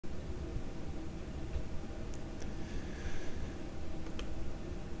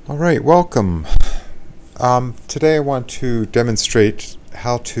Alright, welcome. Today I want to demonstrate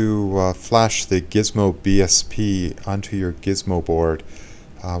how to flash the Gizmo BSP onto your Gizmo board.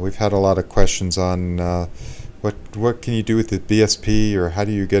 We've had a lot of questions on what can you do with the BSP, or how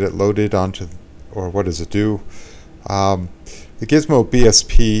do you get it loaded onto, or what does it do. The Gizmo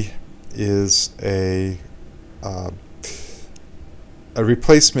BSP is a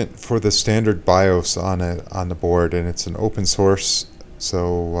replacement for the standard BIOS on the board, and it's an open source.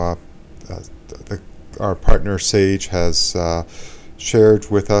 So our partner Sage has shared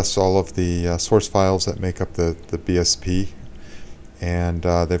with us all of the source files that make up the BSP, and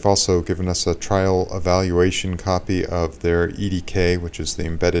they've also given us a trial evaluation copy of their EDK, which is the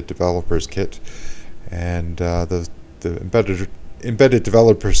Embedded Developers Kit. And the Embedded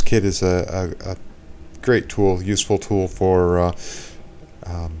Developers Kit is a great tool, useful tool for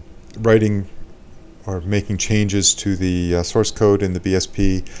writing or making changes to the source code in the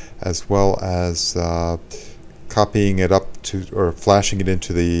BSP, as well as copying it up to, or flashing it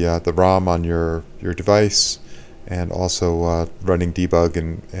into the ROM on your device, and also running debug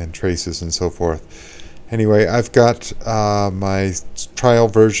and traces and so forth. Anyway, I've got my trial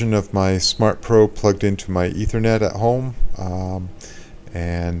version of my Smart Pro plugged into my Ethernet at home,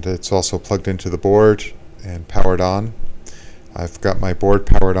 and it's also plugged into the board and powered on. I've got my board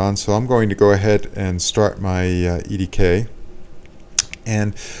powered on, so I'm going to go ahead and start my EDK.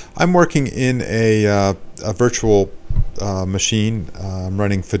 And I'm working in a virtual machine. I'm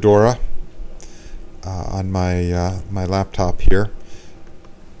running Fedora on my laptop here.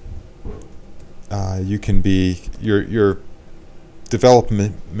 You can be your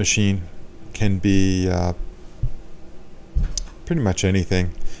development machine can be pretty much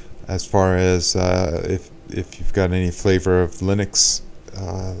anything, as far as if you've got any flavor of Linux.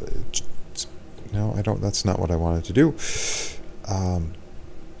 No, I don't. That's not what I wanted to do.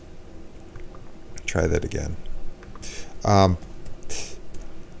 Try that again.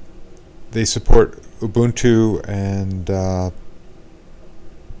 They support Ubuntu and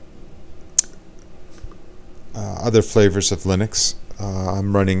other flavors of Linux.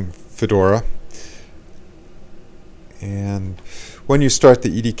 I'm running Fedora, and when you start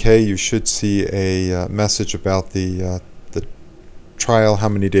the EDK, you should see a message about the trial, how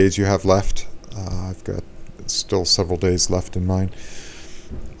many days you have left. I've got still several days left in mine.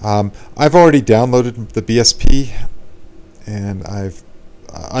 I've already downloaded the BSP, and I've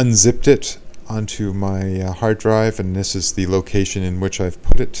unzipped it onto my hard drive, and this is the location in which I've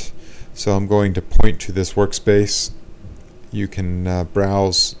put it. So I'm going to point to this workspace. You can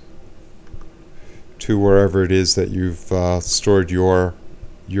browse to wherever it is that you've stored your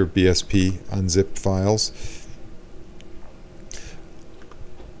BSP unzipped files.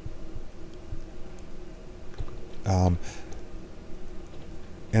 And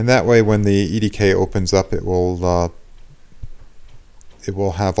that way, when the EDK opens up, it will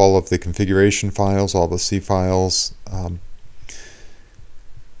have all of the configuration files, all the C files.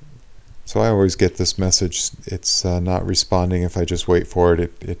 So I always get this message. It's not responding. If I just wait for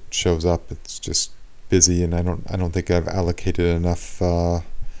it, it shows up. It's just busy, and I don't think I've allocated enough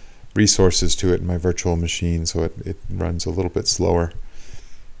resources to it in my virtual machine, so it runs a little bit slower.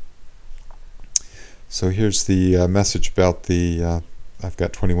 So here's the message about the I've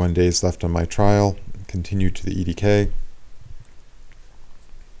got 21 days left on my trial. Continue to the EDK.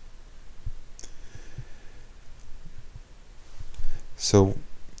 So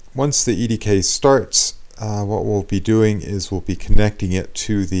once the EDK starts, what we'll be doing is we'll be connecting it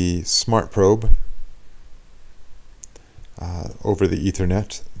to the Smart Probe over the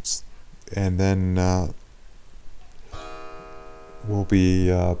Ethernet, and then we'll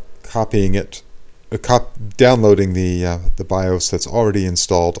be copying it, downloading the BIOS that's already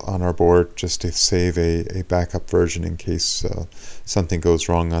installed on our board, just to save a backup version in case something goes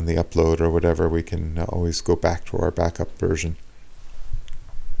wrong on the upload or whatever. We can always go back to our backup version.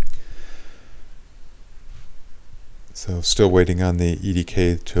 So still waiting on the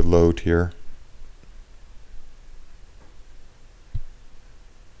EDK to load here.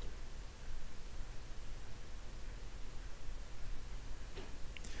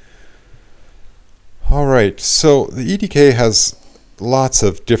 Alright, so the EDK has lots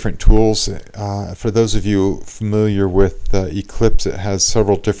of different tools. For those of you familiar with Eclipse, it has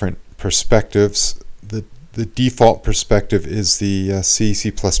several different perspectives. The default perspective is the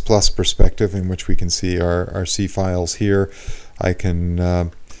C++ perspective, in which we can see our C files here. I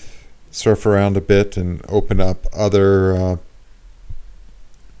can surf around a bit and open up other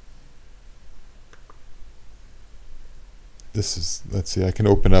let's see, I can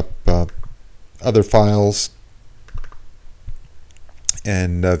open up other files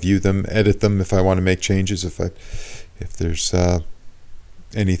and view them, edit them if I want to make changes. If there's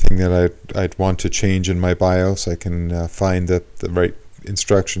anything that I'd want to change in my BIOS, I can find the right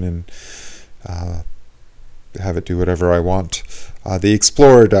instruction and have it do whatever I want. The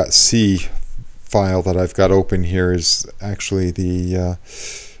explorer.c file that I've got open here is actually the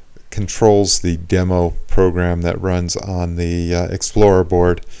controls the demo program that runs on the Explorer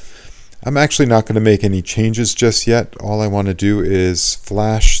board. I'm actually not going to make any changes just yet. All I want to do is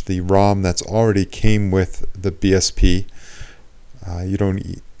flash the ROM that's already came with the BSP.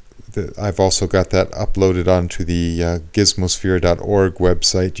 I've also got that uploaded onto the gizmosphere.org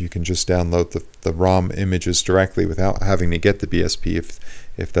website. You can just download the ROM images directly without having to get the BSP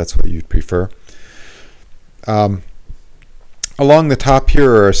if that's what you'd prefer. Along the top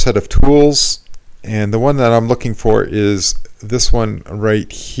here are a set of tools, and the one that I'm looking for is this one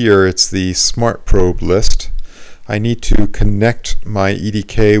right here. It's the Smart Probe list. I need to connect my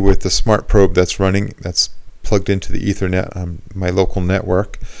EDK with the Smart Probe that's plugged into the Ethernet on my local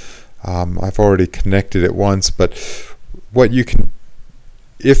network. I've already connected it once, but what you can,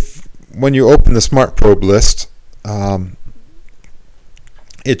 when you open the Smart Probe list,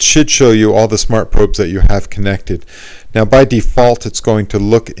 it should show you all the smart probes that you have connected. Now by default it's going to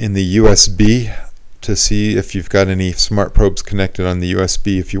look in the USB to see if you've got any smart probes connected on the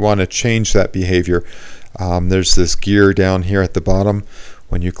USB. If you want to change that behavior, there's this gear down here at the bottom.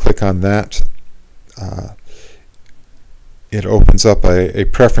 When you click on that, it opens up a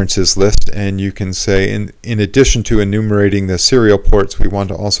preferences list, and you can say in addition to enumerating the serial ports, we want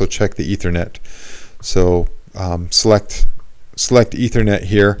to also check the Ethernet. So select Ethernet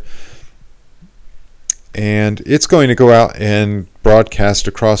here, and it's going to go out and broadcast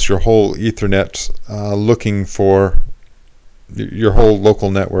across your whole Ethernet, looking for your whole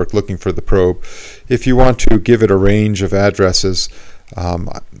local network, looking for the probe. If you want to give it a range of addresses,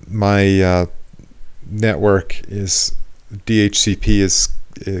 my network is DHCP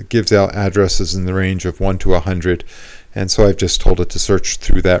gives out addresses in the range of 1 to 100, and so I've just told it to search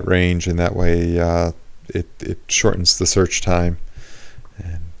through that range, and that way it shortens the search time.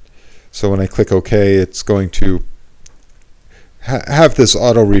 And so when I click OK, it's going to have this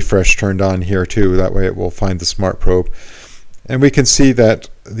auto refresh turned on here too. That way it will find the smart probe, and we can see that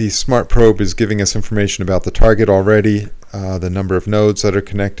the smart probe is giving us information about the target already, the number of nodes that are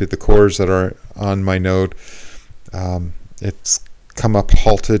connected, the cores that are on my node. It's come up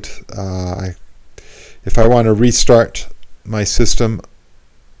halted. If I want to restart my system,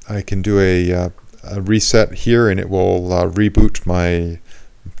 I can do a reset here, and it will reboot my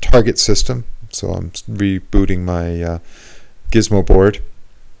target system. So I'm rebooting my Gizmo board,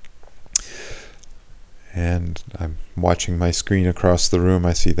 and I'm watching my screen across the room.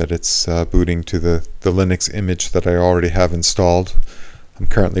 I see that it's booting to the Linux image that I already have installed. I'm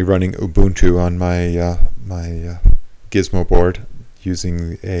currently running Ubuntu on my my Gizmo board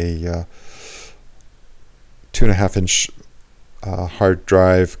using a 2.5-inch hard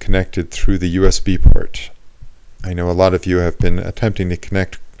drive connected through the USB port. I know a lot of you have been attempting to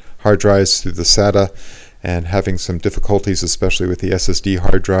connect hard drives through the SATA and having some difficulties, especially with the SSD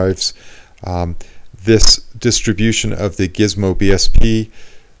hard drives. This distribution of the Gizmo BSP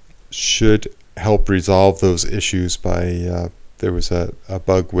should help resolve those issues. There was a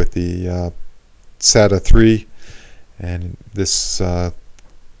bug with the SATA 3, and this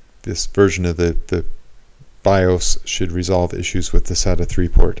version of the BIOS should resolve issues with the SATA 3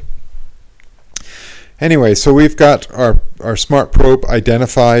 port. Anyway, so we've got our smart probe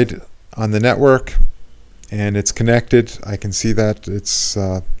identified on the network, and it's connected. I can see that it's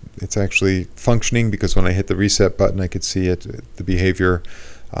actually functioning, because when I hit the reset button I could see the behavior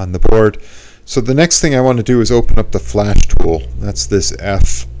on the board. So the next thing I want to do is open up the flash tool. That's this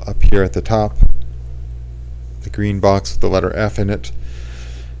F up here at the top, the green box with the letter F in it.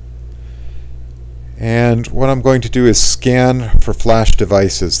 And what I'm going to do is scan for flash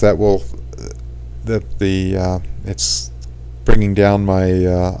devices. That will it's bringing down my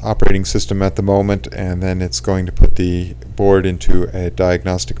operating system at the moment, and then it's going to put the board into a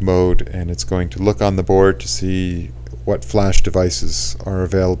diagnostic mode, and it's going to look on the board to see what flash devices are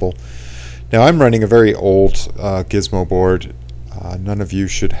available. Now I'm running a very old Gizmo board. None of you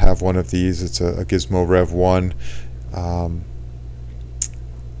should have one of these. It's a Gizmo Rev 1,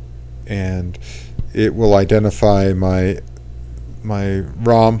 and it will identify my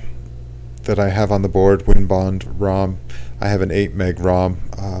ROM that I have on the board, WinBond ROM. I have an 8 meg ROM.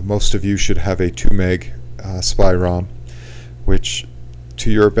 Most of you should have a 2 meg SPI ROM, which to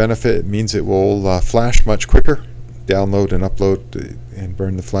your benefit, it means it will flash much quicker, download and upload and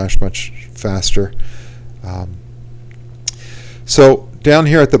burn the flash much faster. So down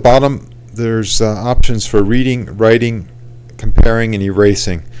here at the bottom, there's options for reading, writing, comparing, and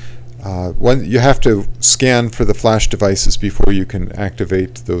erasing. You have to scan for the flash devices before you can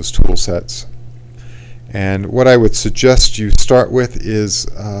activate those tool sets. And what I would suggest you start with is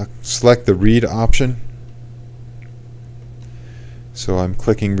select the read option. So I'm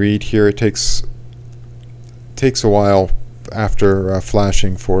clicking read here. It takes a while after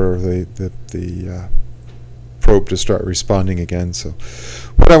flashing for the probe to start responding again. So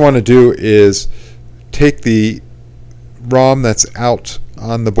what I want to do is take the ROM that's out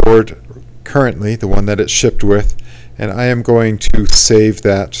on the board currently, the one that it's shipped with, and I am going to save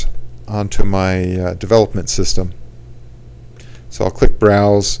that onto my development system. So I'll click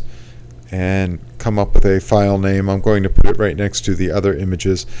Browse and come up with a file name. I'm going to put it right next to the other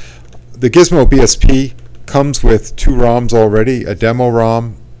images. The Gizmo BSP comes with two ROMs already, a demo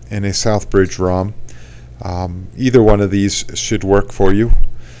ROM and a Southbridge ROM. Either one of these should work for you.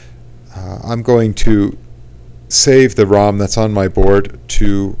 I'm going to save the ROM that's on my board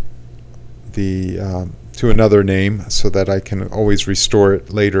to another name so that I can always restore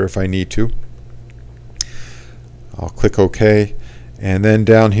it later if I need to. I'll click OK, and then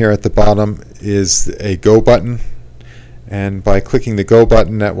down here at the bottom is a Go button, and by clicking the Go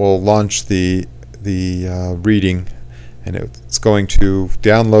button that will launch the reading, and it's going to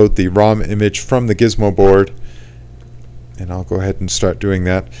download the ROM image from the Gizmo board, and I'll go ahead and start doing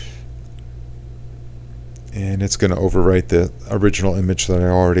that. And it's going to overwrite the original image that I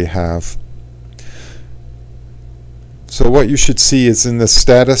already have. So what you should see is in the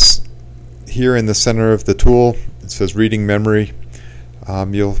status here in the center of the tool, it says reading memory.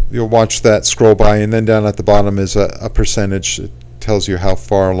 You'll watch that scroll by, and then down at the bottom is a percentage. It tells you how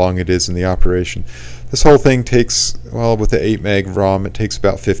far along it is in the operation. This whole thing takes, well, with the 8 meg ROM, it takes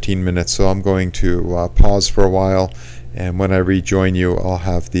about 15 minutes, so I'm going to pause for a while, and when I rejoin you, I'll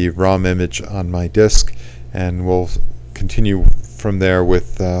have the ROM image on my disk, and we'll continue from there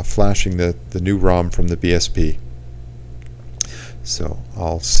with flashing the new ROM from the BSP. So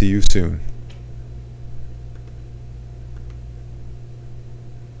I'll see you soon.